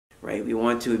right? We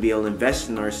want to be able to invest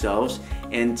in ourselves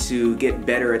and to get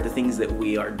better at the things that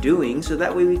we are doing so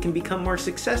that way we can become more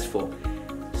successful.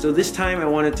 So this time I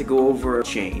wanted to go over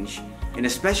change, and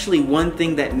especially one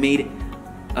thing that made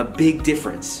a big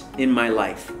difference in my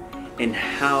life and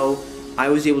how I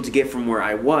was able to get from where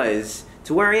I was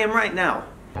to where I am right now.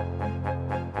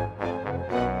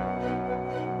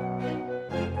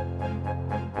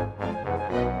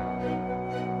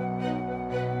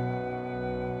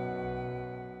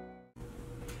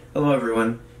 Hello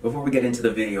everyone. Before we get into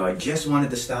the video, I just wanted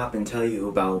to stop and tell you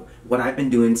about what I've been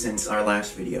doing since our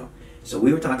last video. So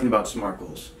we were talking about SMART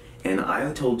goals, and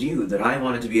I told you that I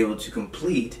wanted to be able to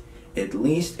complete at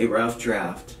least a rough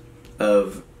draft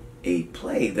of a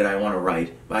play that I want to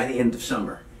write by the end of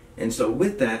summer. And so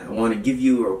with that, I want to give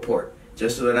you a report,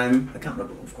 just so that I'm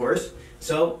accountable, of course.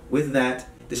 So with that,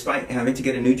 despite having to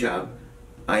get a new job,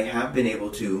 I have been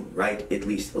able to write at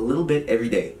least a little bit every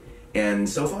day. And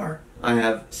so far, I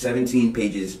have 17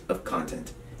 pages of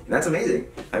content. And that's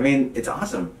amazing. I mean, it's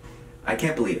awesome. I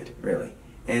can't believe it, really.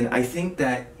 And I think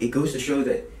that it goes to show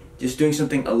that just doing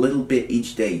something a little bit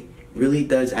each day really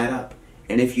does add up.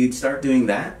 And if you start doing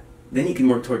that, then you can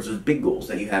work towards those big goals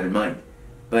that you have in mind.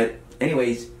 But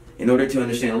anyways, in order to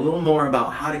understand a little more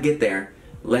about how to get there,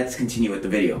 let's continue with the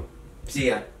video. See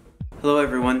ya. Hello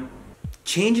everyone.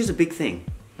 Change is a big thing,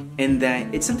 and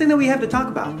that it's something that we have to talk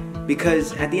about.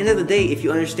 Because at the end of the day, if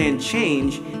you understand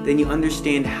change, then you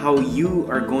understand how you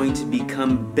are going to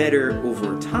become better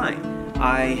over time.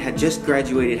 I had just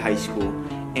graduated high school,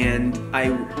 and I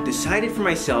decided for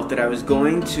myself that I was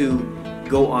going to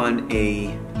go on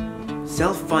a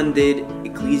self-funded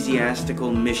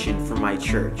ecclesiastical mission for my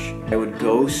church. I would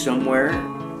go somewhere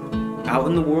out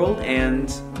in the world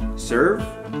and serve,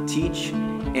 teach,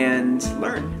 and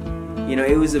learn. You know,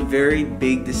 it was a very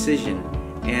big decision.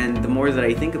 And the more that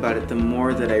I think about it, the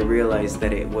more that I realize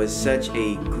that it was such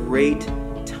a great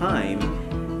time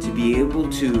to be able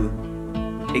to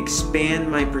expand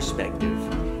my perspective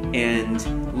and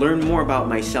learn more about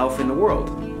myself and the world.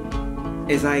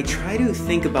 As I try to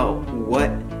think about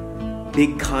what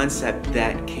big concept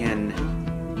that can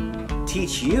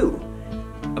teach you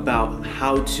about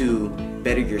how to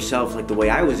better yourself, like the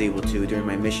way I was able to during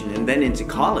my mission and then into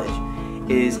college,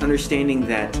 is understanding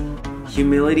that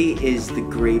humility is the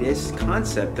greatest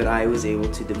concept that I was able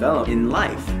to develop in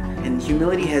life. And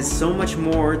humility has so much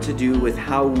more to do with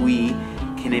how we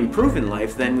can improve in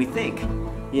life than we think.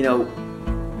 You know,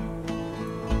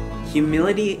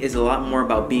 humility is a lot more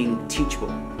about being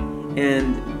teachable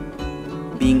and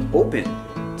being open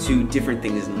to different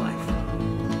things in life.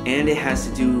 And it has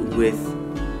to do with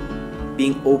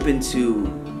being open to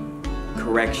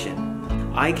correction.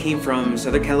 I came from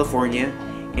Southern California,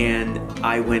 and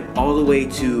I went all the way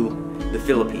to the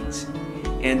Philippines.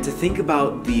 And to think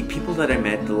about the people that I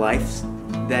met, the lives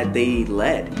that they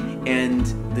led, and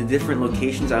the different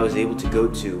locations I was able to go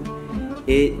to,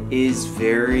 it is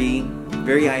very,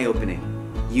 very eye-opening.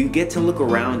 You get to look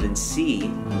around and see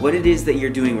what it is that you're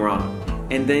doing wrong,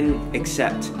 and then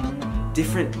accept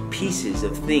different pieces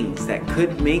of things that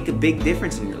could make a big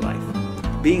difference in your life.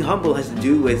 Being humble has to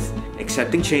do with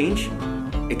accepting change,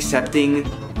 accepting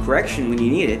correction when you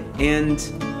need it, and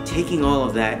taking all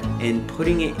of that and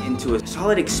putting it into a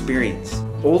solid experience,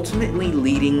 ultimately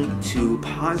leading to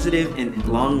positive and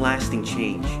long-lasting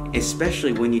change,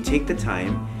 especially when you take the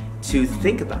time to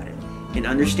think about it and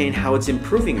understand how it's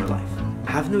improving your life,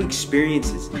 have new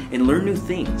experiences, and learn new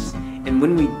things. And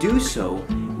when we do so,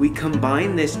 we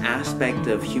combine this aspect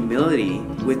of humility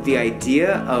with the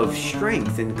idea of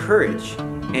strength and courage.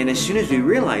 And as soon as we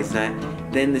realize that,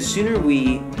 then the sooner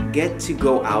we get to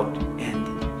go out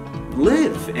and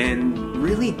live and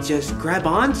really just grab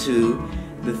onto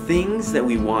the things that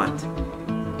we want.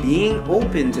 Being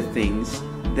open to things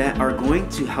that are going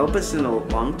to help us in the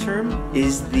long term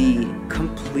is the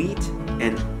complete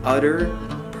and utter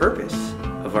purpose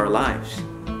of our lives.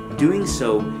 Doing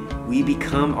so, we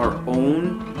become our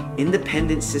own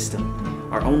independent system,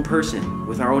 our own person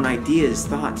with our own ideas,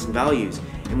 thoughts, and values.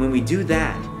 And when we do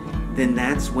that, then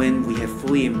that's when we have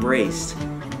fully embraced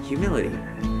humility.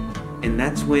 And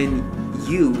that's when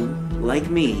you, like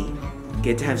me,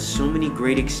 get to have so many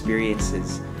great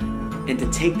experiences. And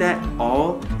to take that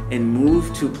all and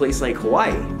move to a place like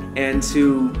Hawaii and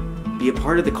to be a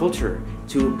part of the culture,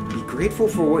 to be grateful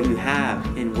for what you have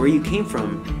and where you came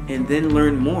from, and then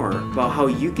learn more about how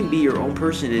you can be your own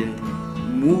person and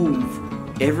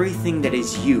move everything that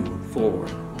is you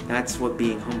forward. That's what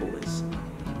being humble is.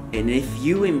 And if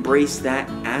you embrace that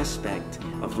aspect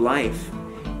of life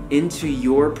into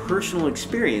your personal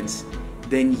experience,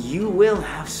 then you will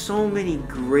have so many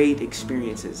great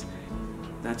experiences.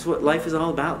 That's what life is all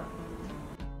about.